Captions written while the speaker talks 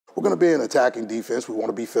we're going to be an attacking defense. We want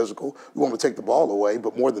to be physical. We want to take the ball away.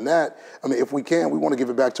 But more than that, I mean, if we can, we want to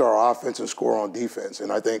give it back to our offense and score on defense.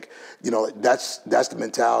 And I think, that's the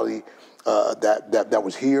mentality that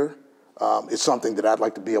was here. It's something that I'd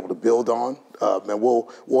like to be able to build on. And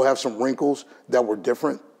we'll have some wrinkles that were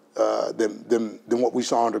different than what we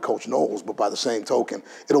saw under Coach Knowles, but by the same token,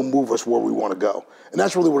 it'll move us where we want to go. And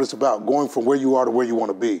that's really what it's about, going from where you are to where you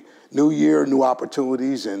want to be. New year, new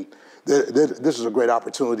opportunities, and this is a great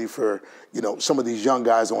opportunity for, some of these young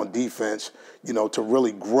guys on defense, to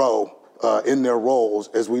really grow in their roles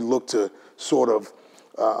as we look to sort of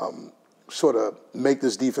make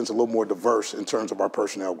this defense a little more diverse in terms of our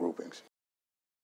personnel groupings.